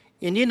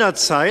In jener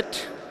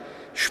Zeit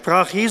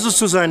sprach Jesus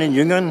zu seinen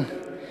Jüngern: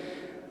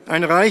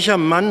 Ein reicher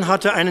Mann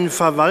hatte einen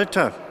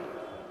Verwalter.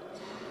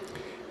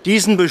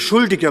 Diesen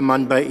beschuldigte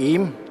man bei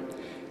ihm,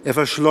 er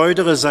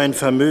verschleudere sein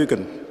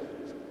Vermögen.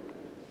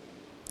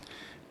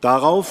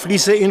 Darauf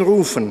ließ er ihn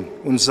rufen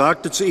und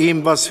sagte zu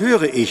ihm: Was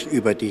höre ich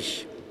über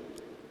dich?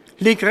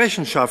 Leg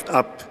Rechenschaft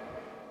ab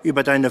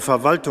über deine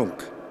Verwaltung.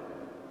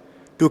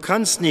 Du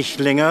kannst nicht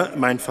länger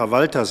mein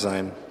Verwalter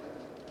sein.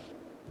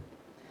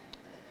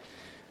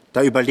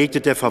 Da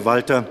überlegte der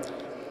Verwalter: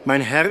 Mein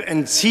Herr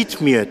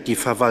entzieht mir die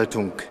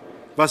Verwaltung.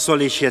 Was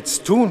soll ich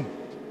jetzt tun?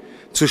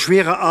 Zu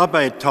schwerer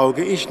Arbeit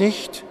tauge ich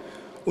nicht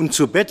und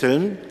zu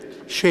betteln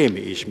schäme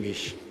ich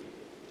mich.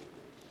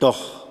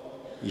 Doch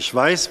ich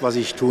weiß, was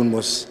ich tun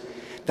muss,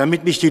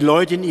 damit mich die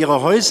Leute in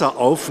ihre Häuser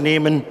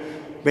aufnehmen,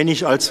 wenn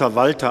ich als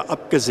Verwalter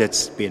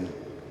abgesetzt bin.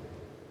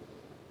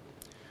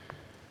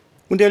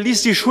 Und er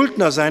ließ die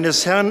Schuldner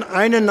seines Herrn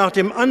einen nach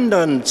dem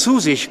anderen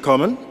zu sich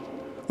kommen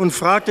und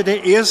fragte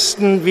den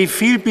ersten: Wie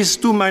viel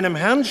bist du meinem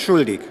Herrn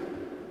schuldig?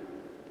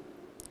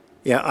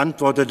 Er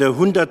antwortete: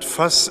 100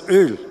 Fass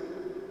Öl.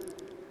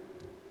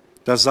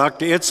 Da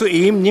sagte er zu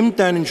ihm: Nimm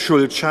deinen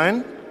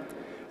Schuldschein,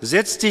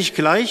 setz dich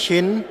gleich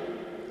hin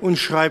und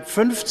schreib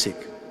 50.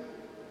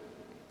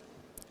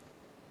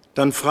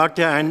 Dann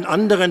fragte er einen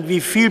anderen: Wie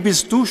viel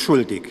bist du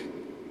schuldig?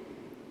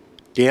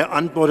 Der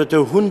antwortete: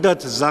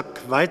 100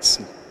 Sack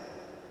Weizen.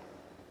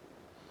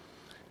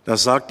 Da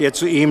sagte er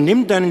zu ihm: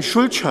 Nimm deinen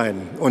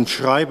Schuldschein und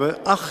schreibe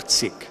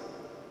 80.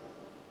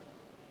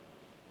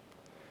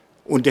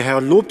 Und der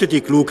Herr lobte die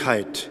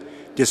Klugheit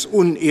des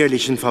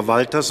unehrlichen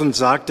Verwalters und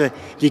sagte: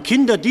 Die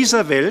Kinder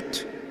dieser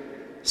Welt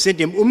sind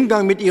im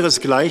Umgang mit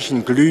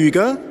ihresgleichen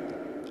klüger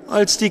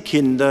als die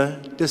Kinder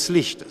des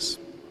Lichtes.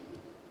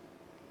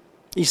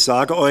 Ich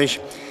sage euch,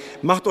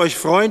 macht euch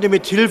Freunde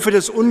mit Hilfe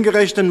des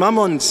ungerechten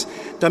Mammons,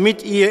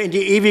 damit ihr in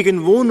die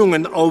ewigen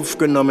Wohnungen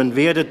aufgenommen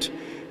werdet,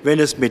 wenn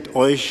es mit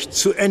euch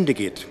zu Ende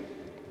geht.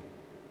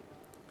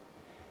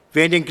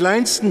 Wer in den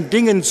kleinsten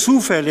Dingen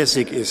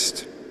zuverlässig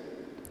ist,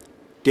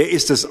 der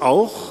ist es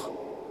auch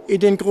in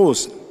den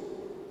großen.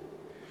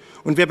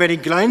 Und wer bei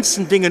den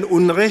kleinsten Dingen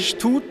Unrecht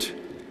tut,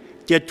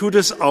 der tut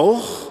es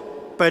auch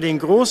bei den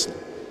großen.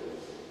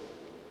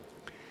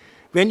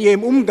 Wenn ihr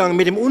im Umgang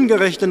mit dem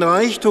ungerechten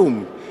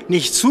Reichtum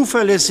nicht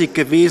zuverlässig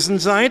gewesen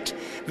seid,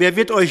 wer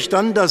wird euch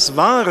dann das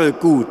wahre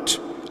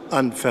Gut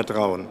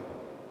anvertrauen?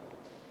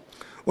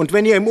 Und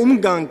wenn ihr im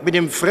Umgang mit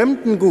dem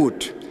fremden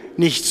Gut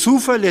nicht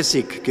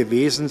zuverlässig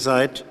gewesen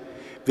seid,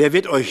 wer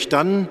wird euch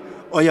dann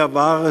euer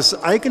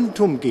wahres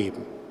Eigentum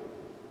geben?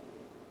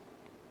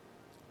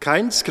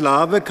 Kein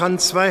Sklave kann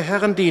 2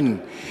 Herren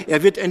dienen.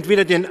 Er wird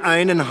entweder den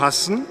einen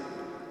hassen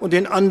und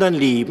den anderen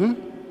lieben,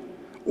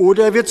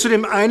 oder er wird zu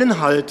dem einen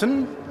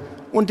halten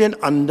und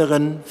den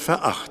anderen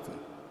verachten.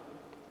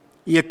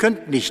 Ihr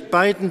könnt nicht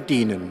beiden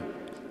dienen,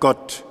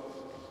 Gott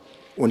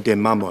und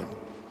dem Mammon.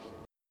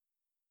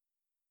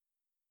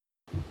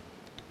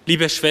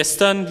 Liebe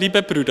Schwestern,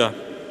 liebe Brüder,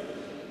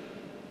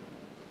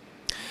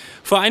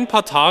 vor ein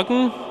paar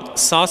Tagen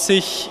saß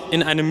ich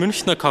in einem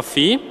Münchner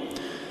Café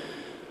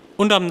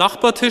und am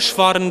Nachbartisch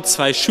waren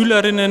 2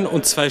 Schülerinnen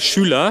und 2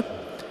 Schüler,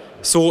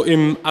 so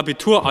im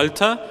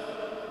Abituralter,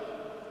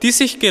 die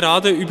sich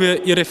gerade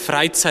über ihre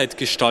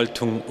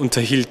Freizeitgestaltung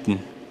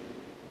unterhielten.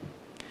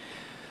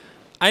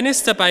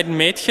 Eines der beiden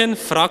Mädchen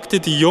fragte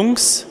die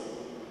Jungs: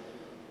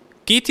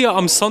 Geht ihr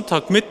am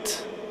Sonntag mit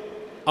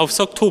aufs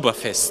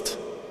Oktoberfest?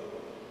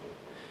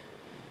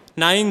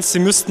 Nein, sie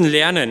müssten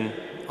lernen,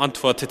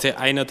 antwortete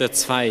einer der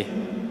 2.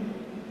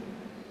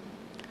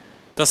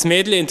 Das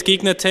Mädel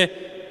entgegnete: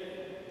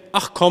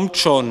 Ach, kommt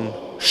schon,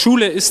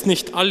 Schule ist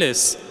nicht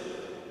alles.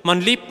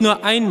 Man lebt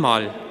nur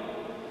einmal.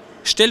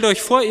 Stellt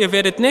euch vor, ihr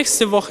werdet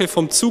nächste Woche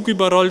vom Zug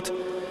überrollt,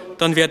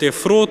 dann werdet ihr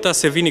froh,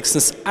 dass ihr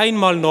wenigstens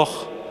einmal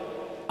noch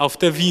auf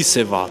der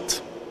Wiese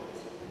wart.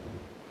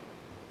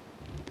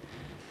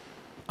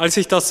 Als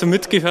ich das so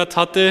mitgehört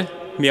hatte,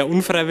 mehr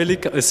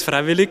unfreiwillig als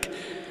freiwillig,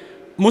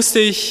 musste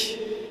ich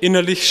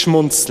innerlich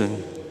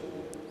schmunzeln.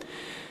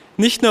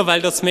 Nicht nur,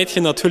 weil das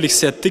Mädchen natürlich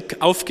sehr dick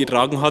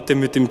aufgetragen hatte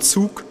mit dem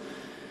Zug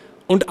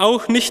und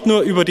auch nicht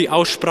nur über die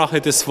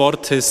Aussprache des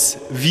Wortes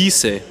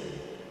Wiese,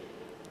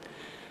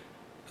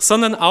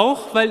 sondern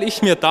auch, weil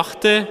ich mir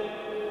dachte,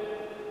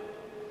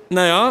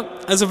 naja,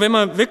 also wenn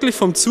man wirklich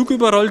vom Zug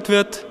überrollt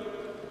wird,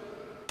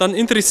 dann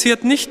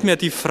interessiert nicht mehr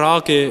die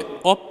Frage,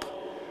 ob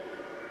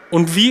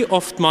und wie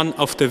oft man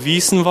auf der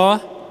Wiesn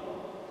war,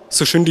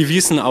 so schön die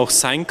Wiesn auch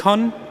sein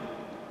kann,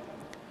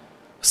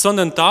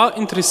 sondern da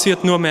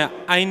interessiert nur mehr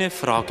eine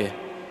Frage,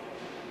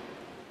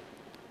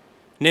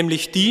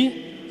 nämlich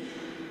die: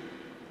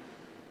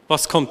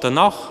 Was kommt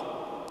danach?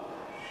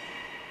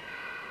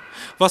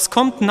 Was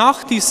kommt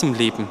nach diesem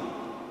Leben?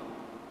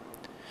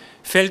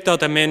 Fällt da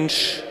der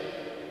Mensch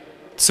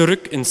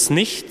zurück ins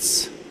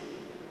Nichts?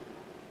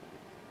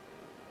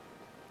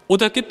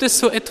 Oder gibt es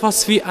so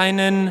etwas wie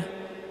einen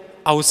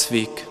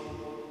Ausweg,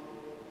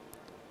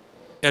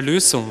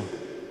 Erlösung,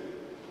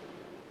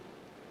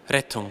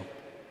 Rettung?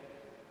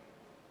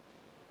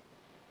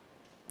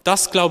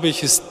 Das, glaube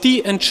ich, ist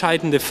die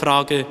entscheidende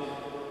Frage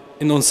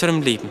in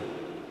unserem Leben.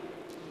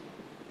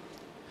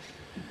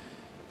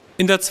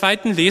 In der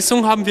zweiten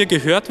Lesung haben wir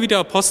gehört, wie der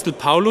Apostel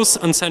Paulus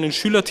an seinen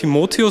Schüler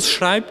Timotheus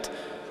schreibt,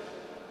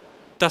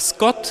 dass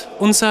Gott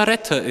unser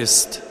Retter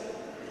ist,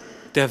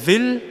 der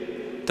will,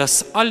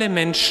 dass alle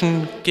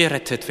Menschen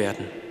gerettet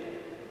werden.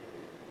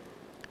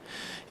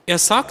 Er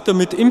sagt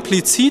damit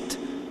implizit,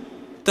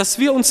 dass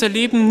wir unser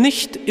Leben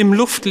nicht im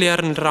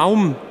luftleeren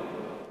Raum,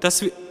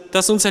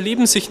 dass unser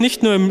Leben sich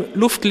nicht nur im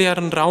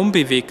luftleeren Raum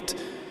bewegt,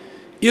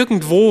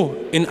 irgendwo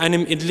in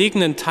einem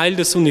entlegenen Teil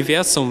des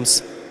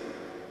Universums,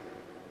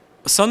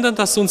 sondern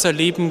dass unser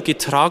Leben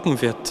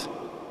getragen wird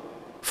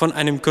von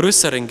einem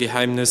größeren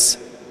Geheimnis,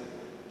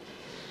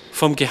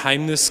 vom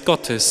Geheimnis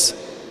Gottes.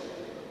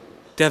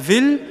 Der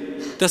will,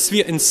 dass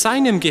wir in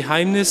seinem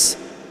Geheimnis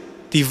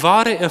die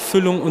wahre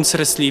Erfüllung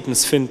unseres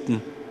Lebens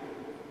finden.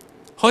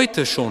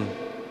 Heute schon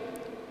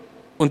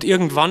und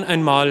irgendwann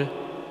einmal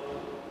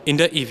in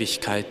der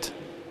Ewigkeit.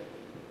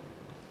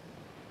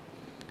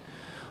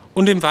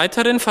 Und im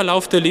weiteren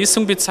Verlauf der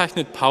Lesung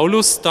bezeichnet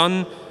Paulus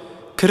dann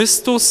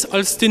Christus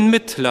als den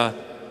Mittler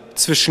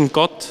zwischen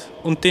Gott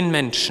und den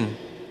Menschen.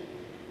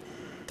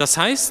 Das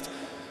heißt,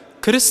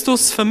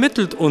 Christus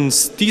vermittelt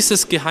uns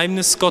dieses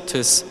Geheimnis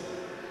Gottes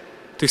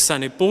durch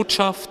seine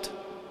Botschaft,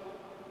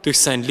 durch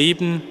sein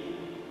Leben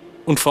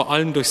und vor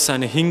allem durch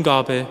seine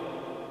Hingabe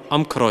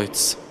am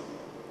Kreuz.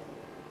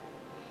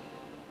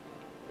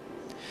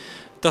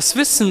 Das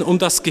Wissen um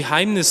das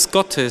Geheimnis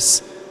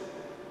Gottes,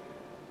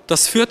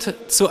 das führt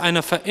zu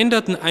einer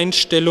veränderten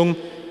Einstellung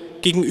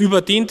gegenüber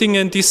den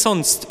Dingen, die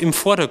sonst im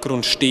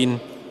Vordergrund stehen.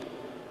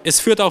 Es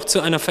führt auch zu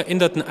einer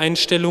veränderten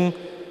Einstellung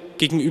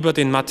gegenüber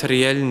den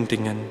materiellen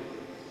Dingen.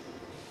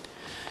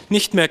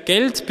 Nicht mehr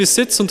Geld,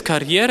 Besitz und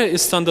Karriere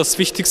ist dann das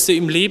Wichtigste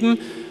im Leben,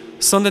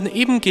 sondern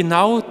eben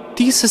genau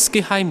dieses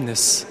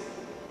Geheimnis.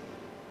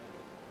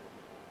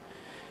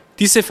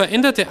 Diese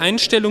veränderte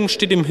Einstellung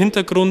steht im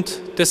Hintergrund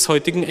des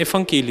heutigen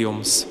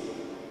Evangeliums.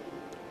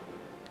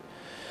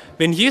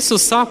 Wenn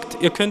Jesus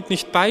sagt, ihr könnt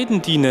nicht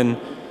beiden dienen,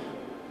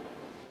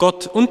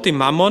 Gott und dem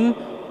Mammon,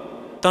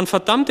 dann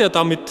verdammt er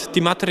damit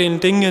die materiellen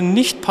Dinge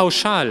nicht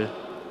pauschal.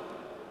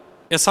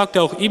 Er sagt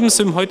ja auch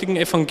ebenso im heutigen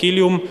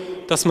Evangelium,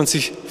 dass man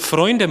sich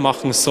Freunde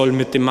machen soll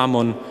mit dem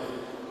Mammon.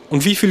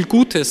 Und wie viel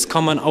Gutes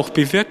kann man auch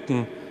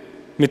bewirken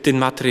mit den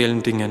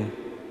materiellen Dingen.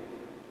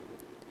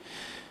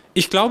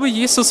 Ich glaube,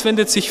 Jesus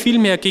wendet sich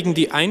vielmehr gegen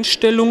die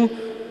Einstellung,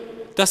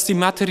 dass die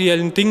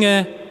materiellen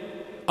Dinge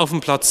auf dem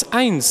Platz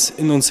 1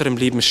 in unserem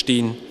Leben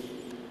stehen,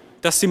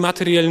 dass die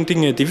materiellen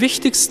Dinge die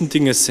wichtigsten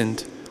Dinge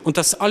sind und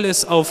dass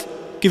alles auf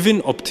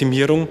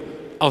Gewinnoptimierung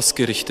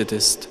ausgerichtet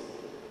ist.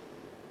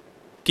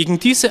 Gegen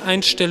diese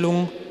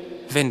Einstellung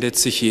wendet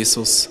sich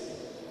Jesus.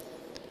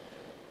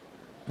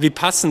 Wie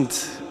passend,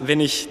 wenn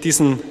ich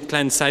diesen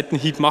kleinen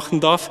Seitenhieb machen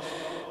darf,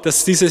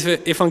 dass dieses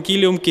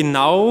Evangelium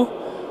genau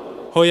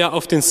heuer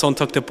auf den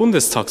Sonntag der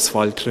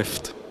Bundestagswahl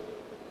trifft.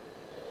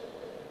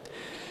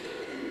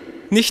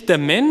 Nicht der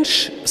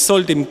Mensch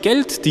soll dem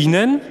Geld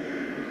dienen,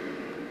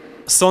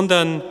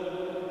 sondern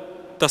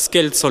das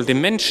Geld soll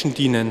dem Menschen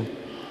dienen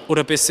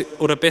oder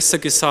besser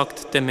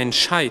gesagt der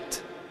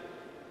Menschheit.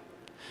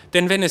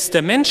 Denn wenn es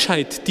der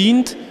Menschheit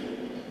dient,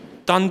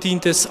 dann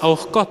dient es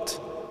auch Gott,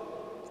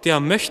 der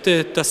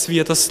möchte, dass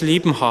wir das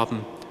Leben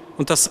haben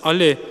und dass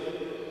alle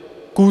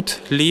gut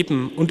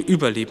leben und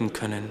überleben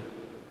können.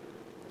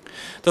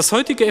 Das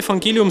heutige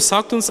Evangelium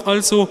sagt uns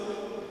also,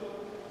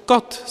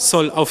 Gott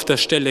soll auf der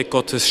Stelle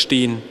Gottes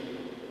stehen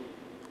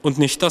und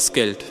nicht das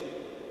Geld.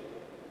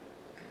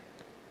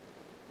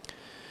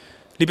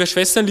 Liebe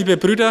Schwestern, liebe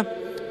Brüder,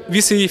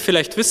 wie Sie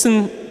vielleicht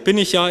wissen, bin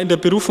ich ja in der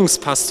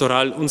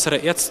Berufungspastoral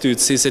unserer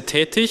Erzdiözese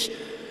tätig.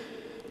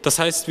 Das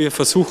heißt, wir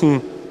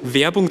versuchen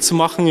Werbung zu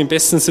machen, im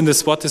besten Sinne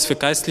des Wortes, für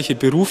geistliche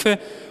Berufe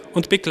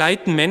und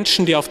begleiten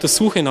Menschen, die auf der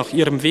Suche nach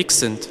ihrem Weg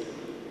sind.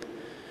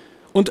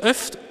 Und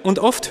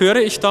oft höre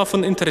ich da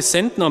von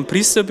Interessenten am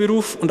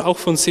Priesterberuf und auch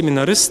von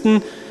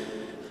Seminaristen,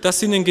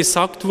 dass ihnen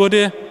gesagt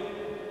wurde,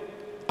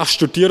 ach,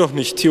 studier doch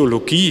nicht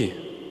Theologie,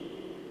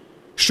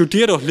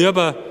 studier doch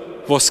lieber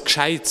was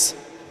Gescheites.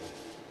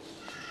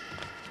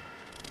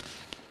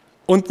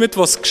 Und mit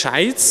was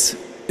Gescheites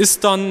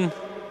ist dann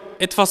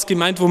etwas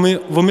gemeint,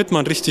 womit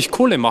man richtig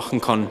Kohle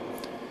machen kann,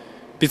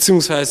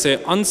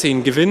 beziehungsweise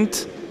Ansehen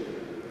gewinnt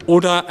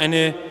oder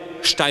eine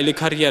steile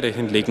Karriere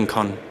hinlegen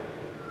kann.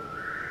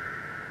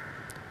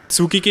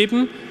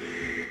 Zugegeben,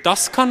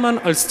 das kann man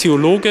als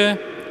Theologe,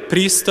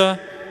 Priester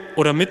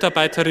oder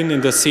Mitarbeiterin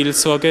in der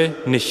Seelsorge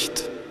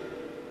nicht.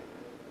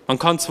 Man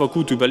kann zwar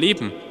gut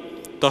überleben,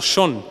 das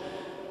schon,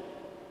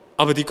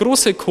 aber die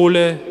große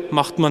Kohle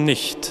macht man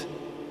nicht.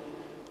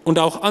 Und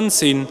auch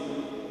Ansehen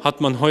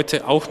hat man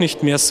heute auch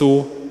nicht mehr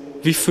so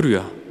wie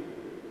früher.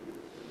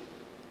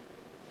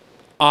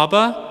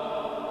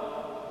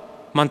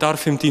 Aber man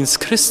darf im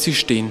Dienst Christi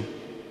stehen.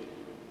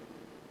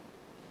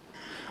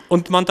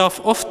 Und man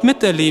darf oft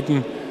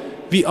miterleben,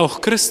 wie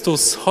auch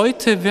Christus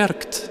heute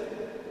wirkt,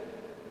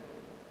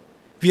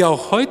 wie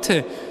auch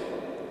heute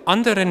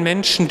anderen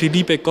Menschen die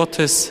Liebe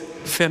Gottes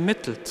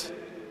vermittelt.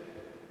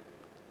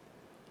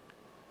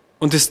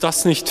 Und ist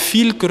das nicht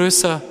viel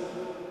größer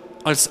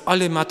als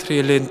alle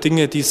materiellen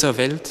Dinge dieser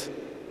Welt?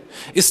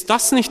 Ist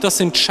das nicht das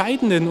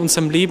Entscheidende in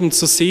unserem Leben,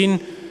 zu sehen,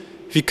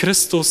 wie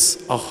Christus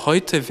auch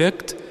heute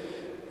wirkt,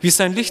 wie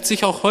sein Licht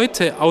sich auch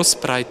heute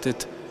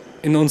ausbreitet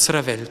in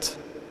unserer Welt?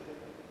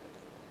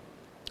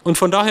 Und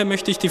von daher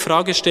möchte ich die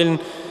Frage stellen,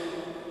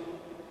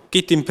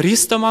 geht dem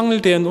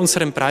Priestermangel, der in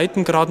unseren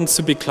Breitengraden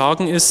zu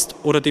beklagen ist,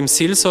 oder dem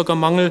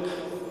Seelsorgermangel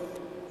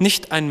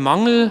nicht ein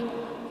Mangel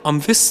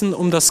am Wissen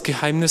um das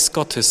Geheimnis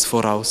Gottes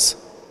voraus?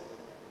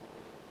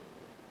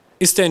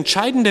 Ist der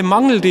entscheidende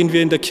Mangel, den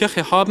wir in der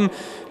Kirche haben,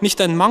 nicht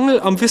ein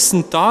Mangel am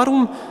Wissen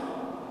darum,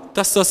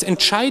 dass das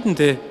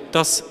Entscheidende,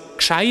 das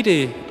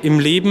Gescheide im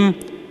Leben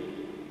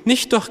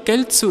nicht durch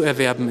Geld zu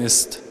erwerben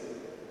ist,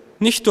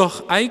 nicht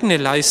durch eigene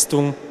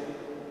Leistung,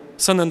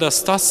 sondern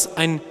dass das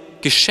ein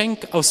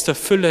Geschenk aus der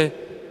Fülle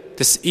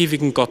des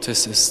ewigen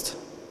Gottes ist?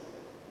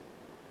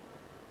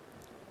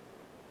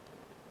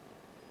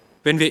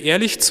 Wenn wir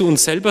ehrlich zu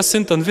uns selber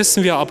sind, dann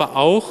wissen wir aber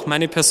auch,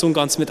 meine Person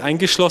ganz mit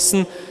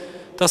eingeschlossen,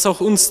 dass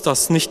auch uns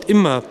das nicht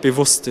immer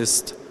bewusst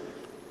ist.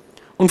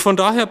 Und von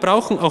daher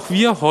brauchen auch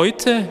wir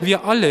heute,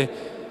 wir alle,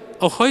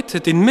 auch heute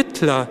den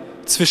Mittler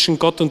zwischen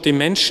Gott und dem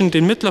Menschen,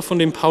 den Mittler, von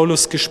dem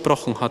Paulus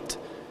gesprochen hat.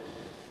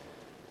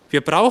 Wir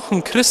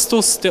brauchen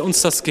Christus, der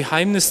uns das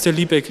Geheimnis der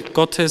Liebe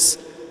Gottes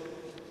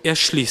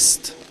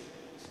erschließt.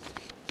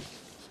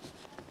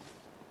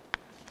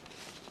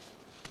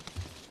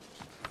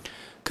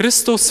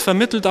 Christus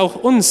vermittelt auch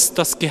uns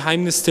das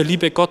Geheimnis der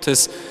Liebe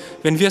Gottes,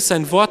 wenn wir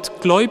sein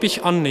Wort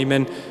gläubig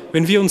annehmen,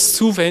 wenn wir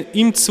uns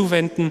ihm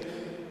zuwenden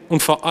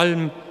und vor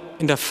allem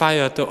in der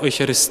Feier der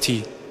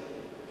Eucharistie.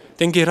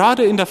 Denn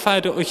gerade in der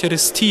Feier der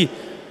Eucharistie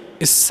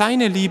ist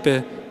seine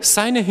Liebe,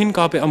 seine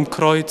Hingabe am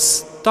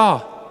Kreuz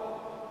da,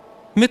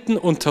 mitten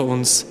unter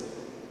uns,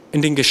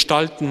 in den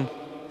Gestalten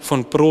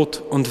von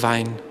Brot und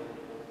Wein.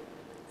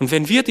 Und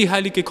wenn wir die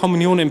heilige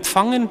Kommunion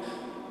empfangen,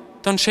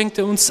 dann schenkt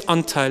er uns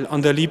Anteil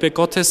an der Liebe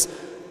Gottes,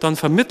 dann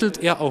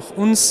vermittelt er auch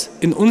uns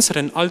in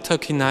unseren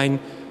Alltag hinein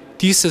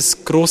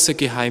dieses große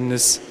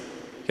Geheimnis,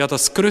 ja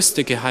das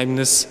größte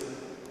Geheimnis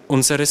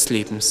unseres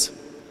Lebens.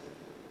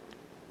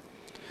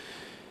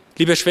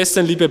 Liebe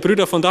Schwestern, liebe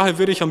Brüder, von daher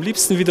würde ich am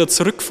liebsten wieder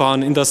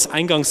zurückfahren in das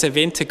eingangs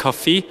erwähnte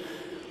Café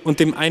und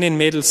dem einen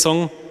Mädel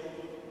sagen,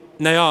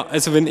 naja,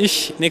 also wenn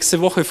ich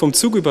nächste Woche vom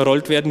Zug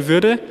überrollt werden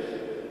würde,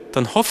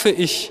 dann hoffe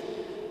ich,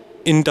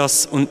 in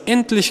das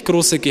unendlich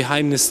große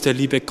Geheimnis der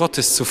Liebe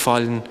Gottes zu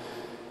fallen,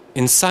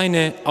 in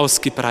seine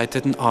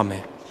ausgebreiteten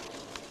Arme.